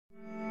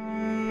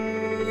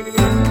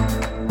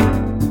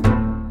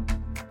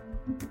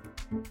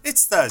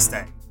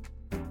Thursday,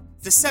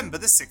 December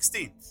the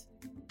 16th,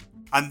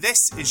 and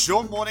this is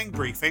your morning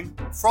briefing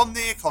from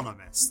The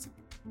Economist.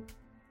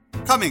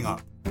 Coming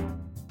up,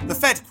 the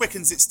Fed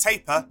quickens its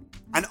taper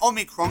and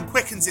Omicron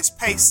quickens its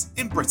pace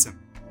in Britain.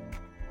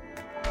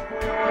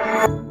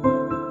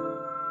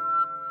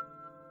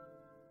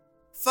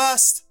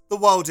 First, the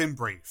world in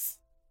brief.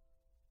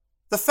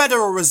 The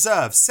Federal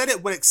Reserve said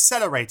it will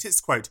accelerate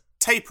its, quote,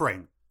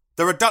 tapering,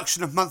 the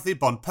reduction of monthly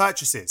bond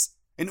purchases,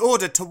 in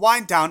order to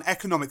wind down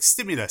economic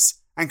stimulus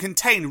and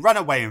contain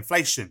runaway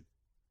inflation.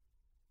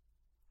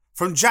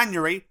 From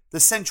January, the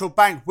central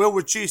bank will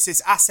reduce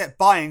its asset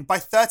buying by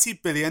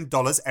 $30 billion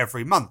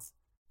every month,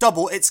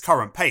 double its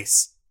current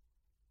pace.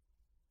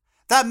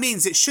 That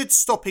means it should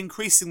stop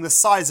increasing the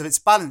size of its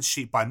balance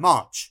sheet by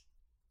March.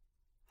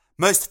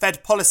 Most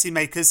Fed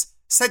policymakers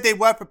said they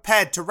were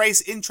prepared to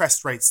raise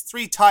interest rates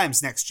 3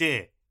 times next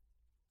year.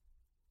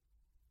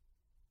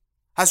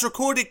 As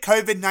recorded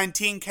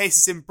COVID-19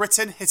 cases in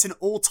Britain hit an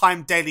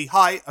all-time daily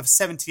high of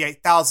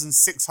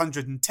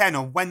 78,610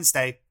 on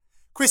Wednesday,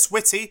 Chris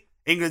Whitty,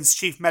 England's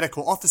chief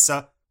medical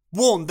officer,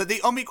 warned that the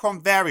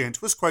Omicron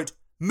variant was, quote,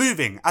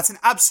 moving at an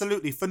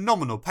absolutely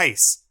phenomenal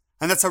pace,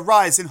 and that a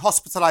rise in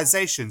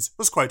hospitalisations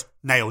was, quote,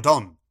 nailed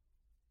on.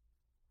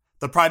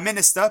 The Prime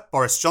Minister,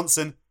 Boris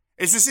Johnson,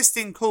 is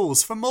resisting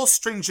calls for more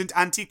stringent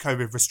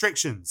anti-COVID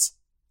restrictions.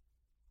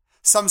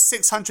 Some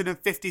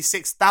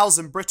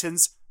 656,000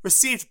 Britons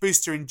received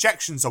booster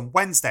injections on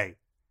Wednesday.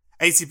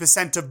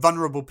 80% of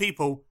vulnerable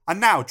people are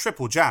now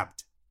triple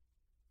jabbed.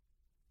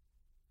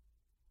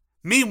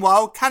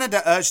 Meanwhile,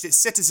 Canada urged its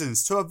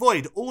citizens to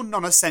avoid all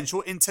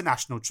non-essential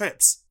international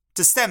trips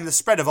to stem the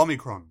spread of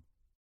Omicron.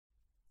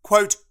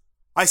 Quote,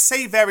 I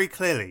say very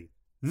clearly,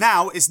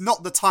 now is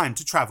not the time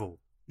to travel,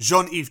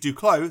 Jean-Yves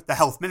Duclos, the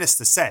health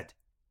minister, said.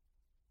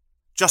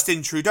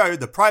 Justin Trudeau,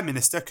 the Prime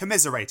Minister,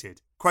 commiserated,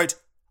 quote,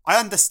 I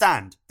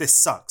understand, this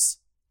sucks.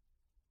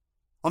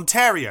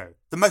 Ontario,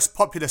 the most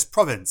populous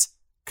province,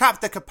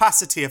 capped the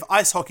capacity of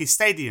ice hockey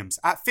stadiums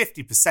at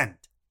 50%.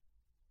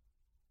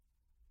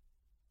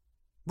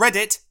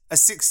 Reddit, a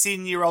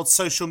 16-year-old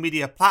social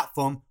media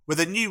platform with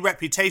a new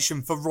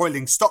reputation for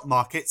roiling stock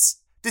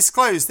markets,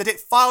 disclosed that it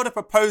filed a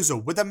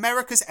proposal with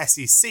America's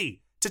SEC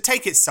to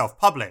take itself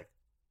public.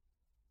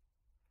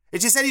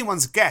 It is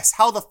anyone's guess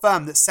how the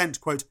firm that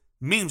sent, quote,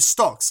 meme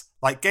stocks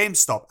like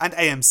GameStop and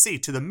AMC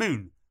to the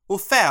moon will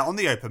fare on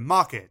the open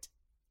market.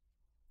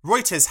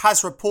 Reuters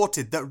has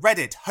reported that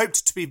Reddit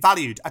hoped to be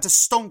valued at a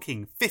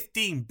stonking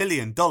 $15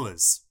 billion.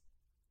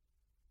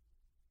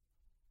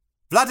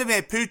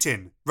 Vladimir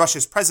Putin,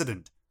 Russia's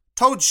president,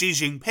 told Xi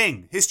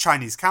Jinping, his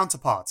Chinese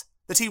counterpart,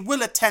 that he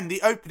will attend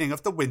the opening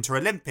of the Winter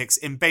Olympics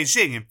in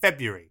Beijing in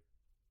February.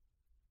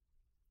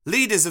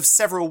 Leaders of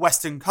several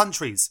Western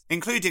countries,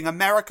 including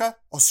America,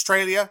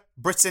 Australia,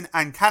 Britain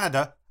and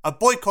Canada, are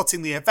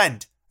boycotting the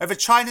event over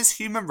China's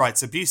human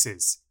rights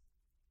abuses.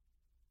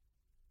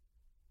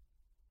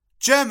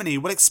 Germany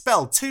will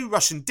expel 2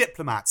 Russian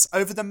diplomats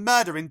over the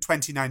murder in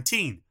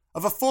 2019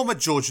 of a former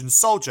Georgian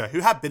soldier who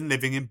had been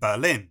living in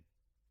Berlin.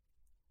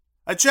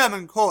 A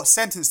German court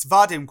sentenced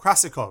Vadim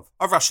Krasikov,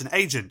 a Russian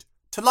agent,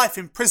 to life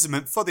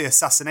imprisonment for the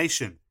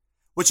assassination,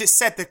 which it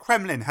said the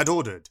Kremlin had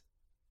ordered.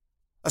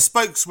 A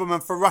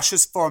spokeswoman for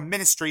Russia's foreign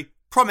ministry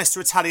promised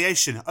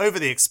retaliation over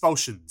the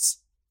expulsions.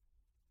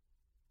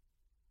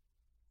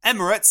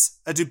 Emirates,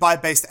 a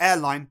Dubai-based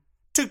airline,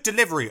 took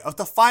delivery of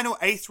the final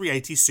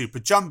A380 Super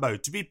Jumbo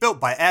to be built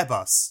by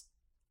Airbus.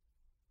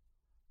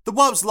 The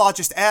world's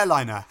largest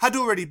airliner had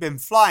already been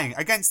flying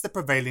against the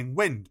prevailing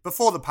wind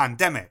before the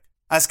pandemic,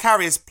 as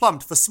carriers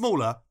plumbed for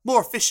smaller, more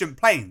efficient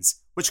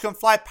planes which can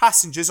fly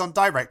passengers on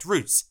direct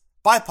routes,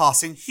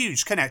 bypassing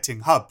huge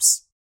connecting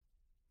hubs.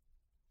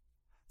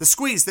 The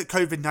squeeze that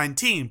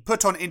COVID-19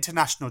 put on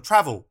international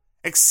travel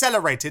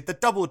accelerated the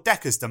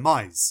double-decker's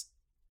demise.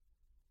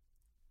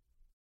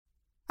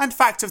 And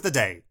fact of the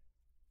day,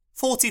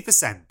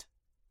 40%.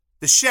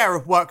 The share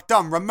of work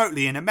done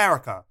remotely in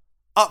America,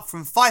 up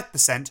from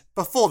 5%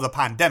 before the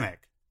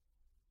pandemic.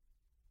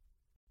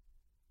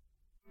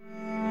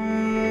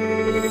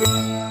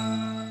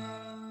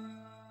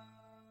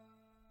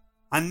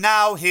 And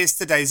now here's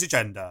today's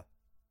agenda.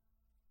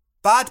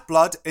 Bad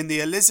blood in the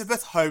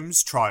Elizabeth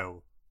Holmes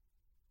trial.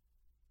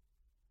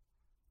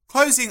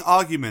 Closing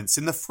arguments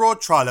in the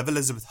fraud trial of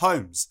Elizabeth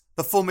Holmes,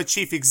 the former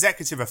chief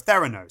executive of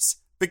Theranos,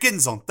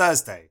 begins on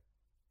Thursday.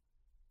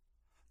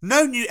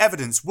 No new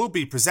evidence will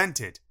be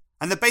presented,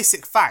 and the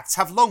basic facts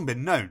have long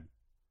been known.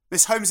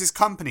 Miss Holmes'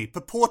 company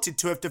purported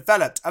to have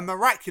developed a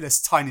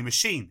miraculous tiny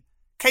machine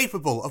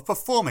capable of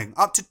performing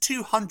up to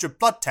 200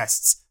 blood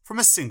tests from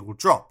a single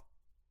drop.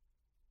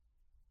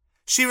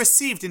 She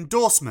received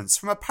endorsements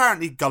from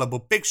apparently gullible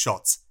big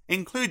shots,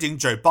 including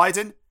Joe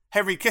Biden,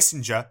 Henry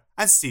Kissinger,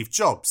 and Steve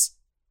Jobs,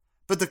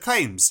 but the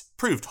claims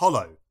proved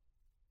hollow.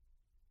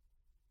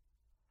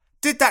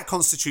 Did that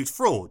constitute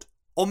fraud,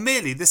 or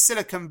merely the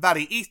Silicon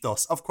Valley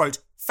ethos of, quote,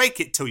 fake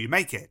it till you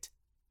make it?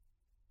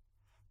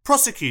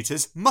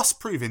 Prosecutors must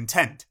prove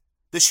intent,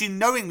 that she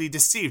knowingly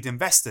deceived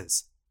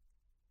investors.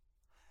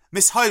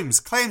 Miss Holmes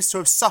claims to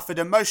have suffered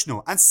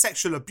emotional and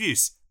sexual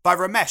abuse by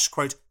Ramesh,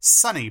 quote,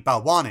 Sunny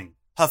Balwani,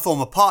 her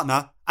former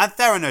partner and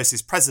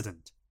Theranos'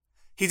 president.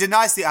 He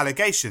denies the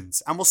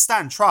allegations and will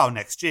stand trial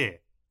next year.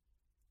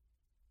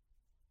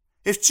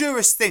 If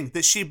jurors think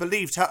that she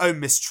believed her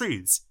own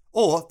mistruths,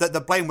 or that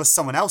the blame was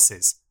someone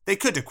else's, they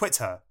could acquit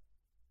her.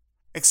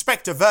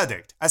 Expect a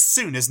verdict as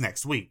soon as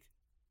next week.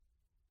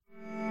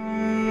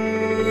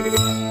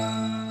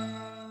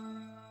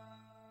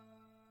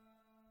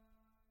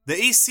 The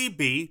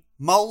ECB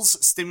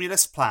mulls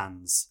stimulus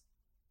plans.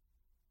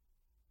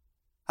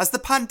 As the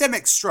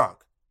pandemic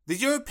struck, the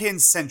European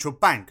Central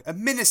Bank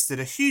administered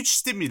a huge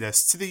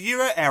stimulus to the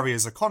euro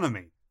area's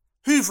economy,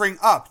 hoovering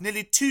up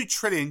nearly €2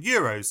 trillion,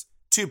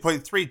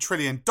 $2.3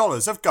 trillion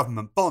of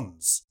government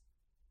bonds.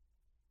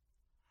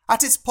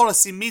 At its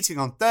policy meeting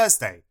on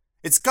Thursday,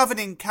 its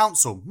governing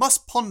council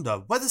must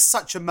ponder whether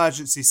such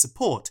emergency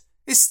support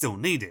is still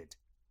needed.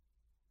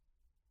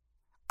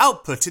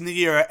 Output in the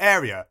euro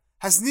area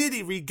has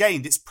nearly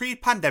regained its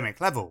pre-pandemic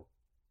level.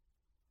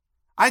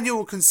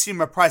 Annual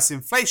consumer price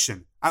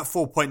inflation, at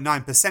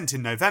 4.9%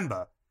 in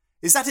November,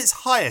 is at its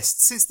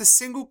highest since the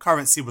single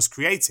currency was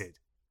created.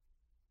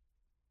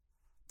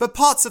 But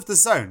parts of the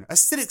zone are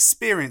still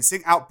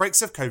experiencing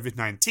outbreaks of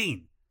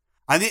COVID-19,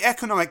 and the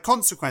economic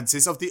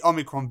consequences of the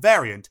Omicron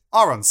variant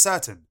are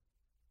uncertain.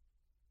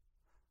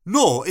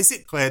 Nor is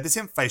it clear that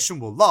inflation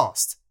will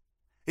last.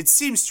 It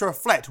seems to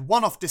reflect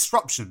one-off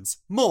disruptions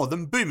more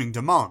than booming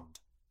demand.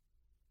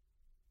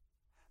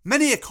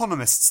 Many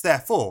economists,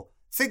 therefore,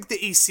 think the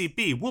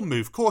ECB will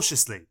move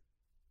cautiously.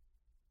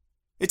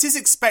 It is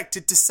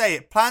expected to say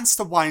it plans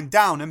to wind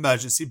down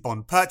emergency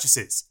bond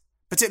purchases,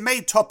 but it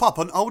may top up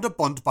an older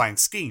bond buying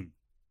scheme.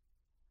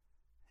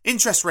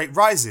 Interest rate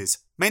rises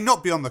may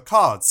not be on the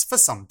cards for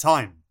some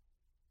time.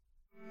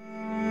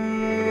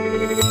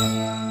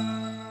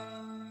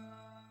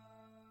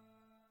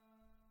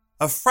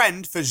 A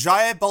friend for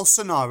Jair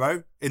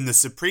Bolsonaro in the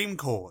Supreme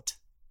Court.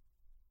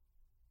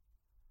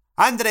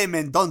 André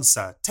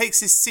Mendonça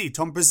takes his seat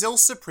on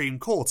Brazil's Supreme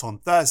Court on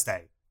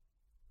Thursday.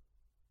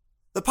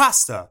 The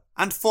pastor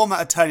and former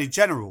Attorney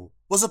General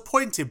was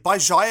appointed by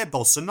Jair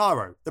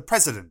Bolsonaro, the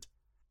president,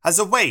 as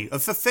a way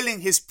of fulfilling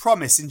his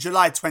promise in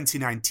July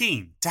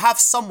 2019 to have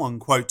someone,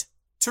 quote,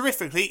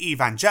 terrifically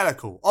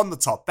evangelical on the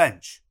top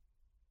bench.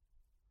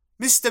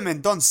 Mr.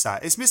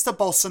 Mendonça is Mr.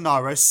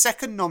 Bolsonaro's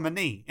second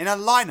nominee in a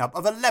lineup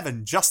of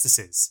 11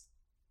 justices.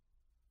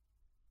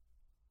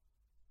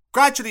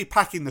 Gradually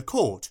packing the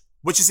court,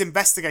 which is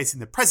investigating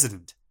the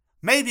president,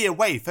 may be a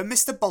way for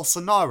Mr.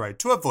 Bolsonaro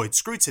to avoid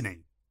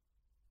scrutiny.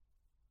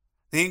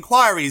 The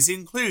inquiries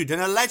include an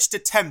alleged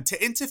attempt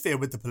to interfere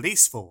with the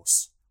police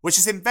force, which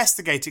is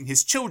investigating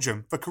his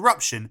children for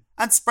corruption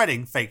and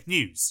spreading fake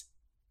news.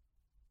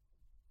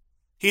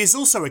 He is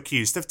also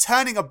accused of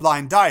turning a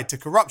blind eye to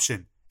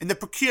corruption in the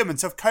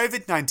procurement of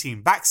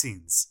COVID-19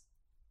 vaccines.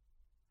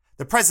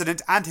 The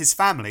president and his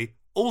family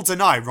all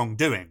deny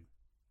wrongdoing.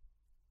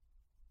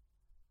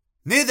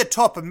 Near the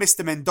top of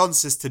Mr.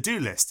 Mendonça's to-do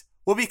list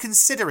will be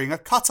considering a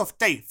cut-off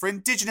date for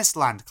indigenous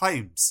land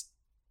claims.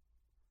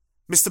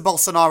 Mr.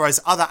 Bolsonaro's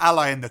other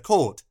ally in the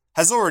court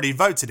has already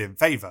voted in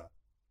favour.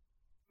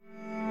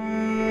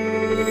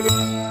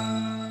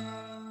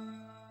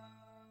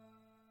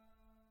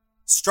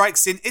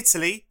 Strikes in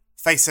Italy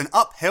face an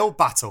uphill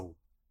battle.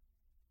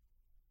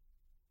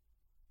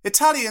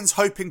 Italians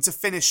hoping to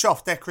finish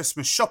off their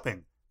Christmas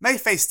shopping may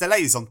face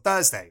delays on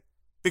Thursday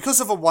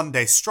because of a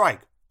one-day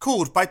strike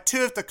called by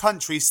two of the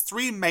country's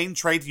three main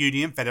trade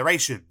union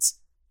federations,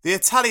 the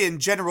Italian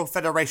General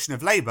Federation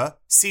of Labour,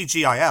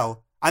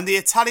 CGIL, and the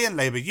Italian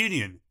Labour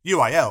Union,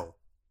 UIL.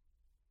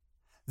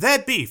 Their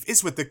beef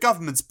is with the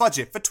government's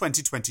budget for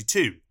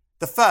 2022,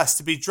 the first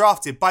to be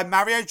drafted by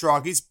Mario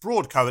Draghi's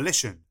broad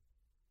coalition.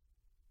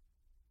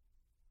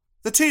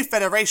 The two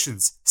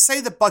federations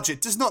say the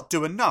budget does not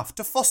do enough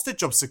to foster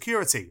job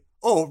security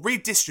or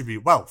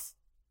redistribute wealth.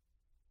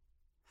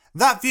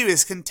 That view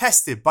is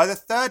contested by the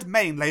third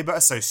main labour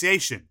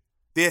association,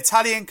 the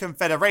Italian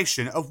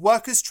Confederation of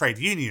Workers' Trade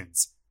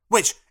Unions,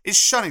 which is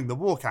shunning the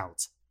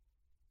walkout.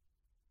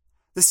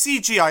 The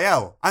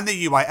CGIL and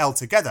the UIL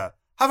together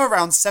have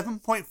around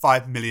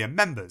 7.5 million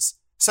members,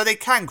 so they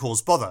can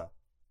cause bother.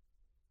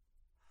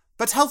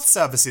 But health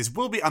services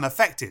will be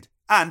unaffected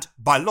and,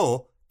 by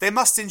law, they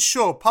must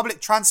ensure public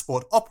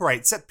transport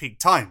operates at peak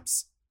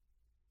times.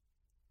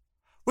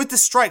 With the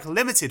strike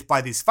limited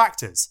by these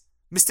factors,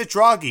 Mr.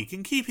 Draghi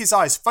can keep his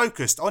eyes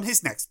focused on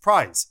his next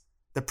prize,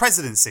 the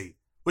presidency,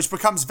 which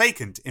becomes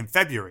vacant in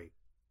February.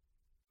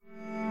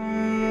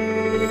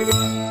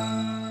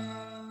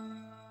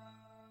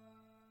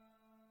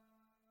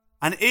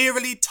 An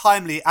eerily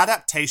timely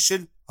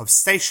adaptation of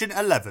Station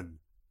 11.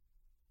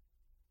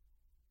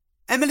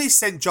 Emily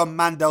St. John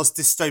Mandel's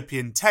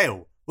dystopian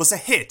tale was a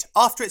hit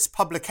after its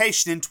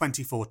publication in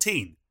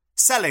 2014,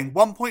 selling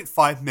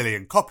 1.5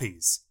 million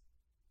copies.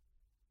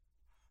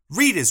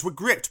 Readers were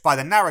gripped by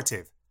the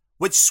narrative,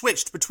 which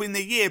switched between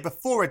the year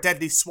before a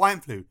deadly swine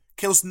flu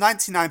kills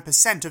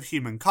 99% of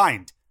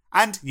humankind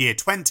and year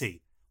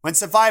 20, when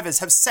survivors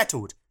have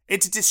settled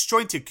into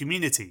disjointed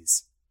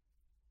communities.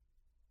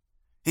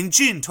 In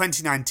June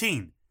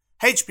 2019,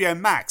 HBO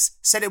Max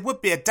said it would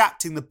be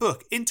adapting the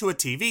book into a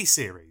TV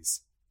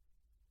series.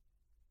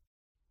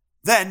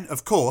 Then,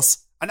 of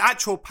course, an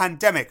actual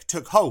pandemic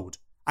took hold,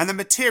 and the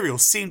material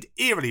seemed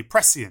eerily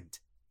prescient.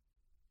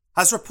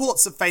 As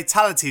reports of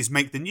fatalities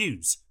make the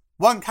news,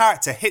 one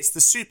character hits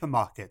the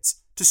supermarkets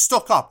to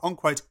stock up on,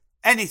 quote,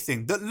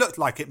 anything that looked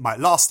like it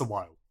might last a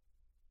while.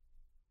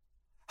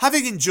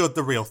 Having endured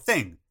the real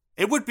thing,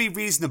 it would be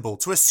reasonable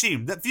to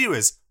assume that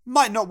viewers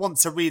might not want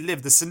to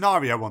relive the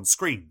scenario on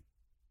screen.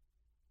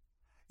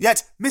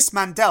 Yet Miss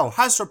Mandel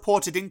has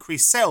reported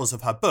increased sales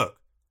of her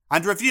book,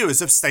 and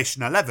reviewers of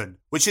Station 11,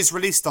 which is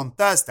released on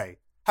Thursday,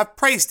 have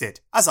praised it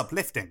as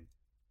uplifting.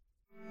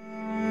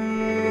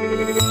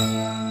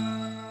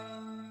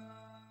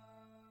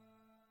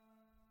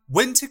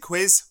 Winter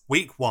Quiz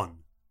Week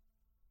 1.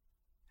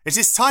 It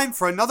is time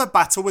for another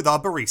battle with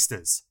our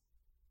baristas.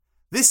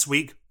 This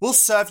week, we'll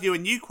serve you a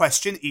new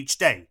question each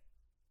day.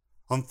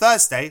 On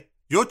Thursday,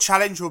 your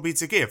challenge will be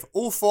to give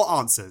all 4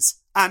 answers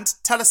and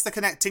tell us the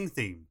connecting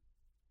theme.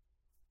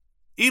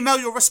 Email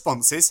your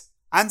responses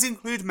and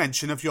include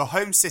mention of your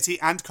home city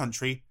and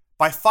country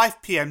by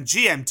 5 p.m.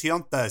 GMT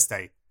on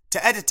Thursday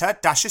to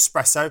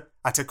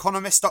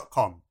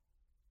editor-espresso@economist.com.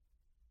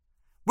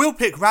 We'll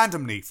pick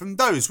randomly from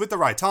those with the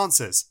right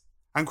answers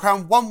and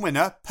crown one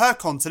winner per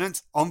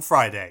continent on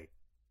Friday.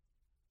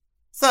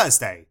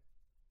 Thursday.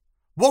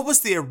 What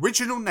was the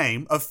original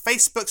name of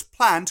Facebook's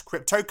planned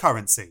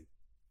cryptocurrency?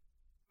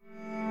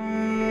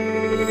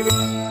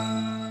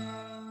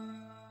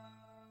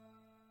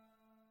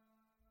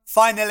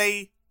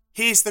 Finally,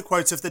 here's the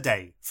quote of the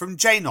day from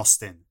Jane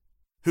Austen,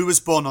 who was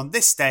born on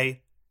this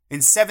day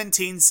in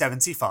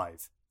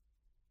 1775.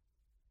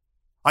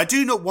 I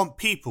do not want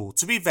people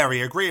to be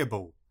very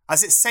agreeable,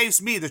 as it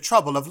saves me the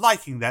trouble of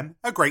liking them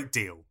a great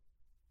deal.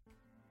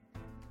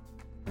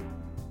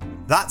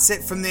 That's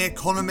it from the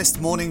Economist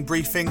morning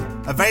briefing,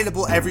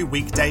 available every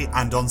weekday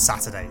and on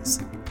Saturdays.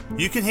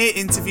 You can hear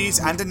interviews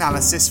and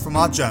analysis from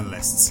our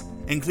journalists,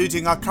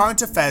 including our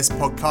current affairs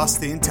podcast,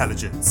 The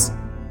Intelligence,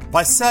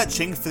 by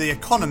searching for The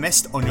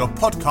Economist on your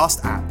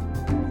podcast app,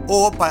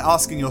 or by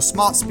asking your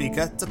smart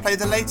speaker to play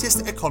the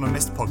latest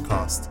Economist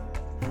podcast.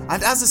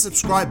 And as a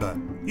subscriber,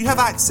 you have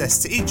access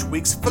to each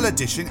week's full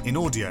edition in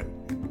audio.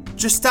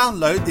 Just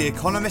download the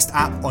Economist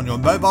app on your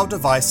mobile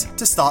device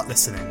to start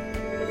listening.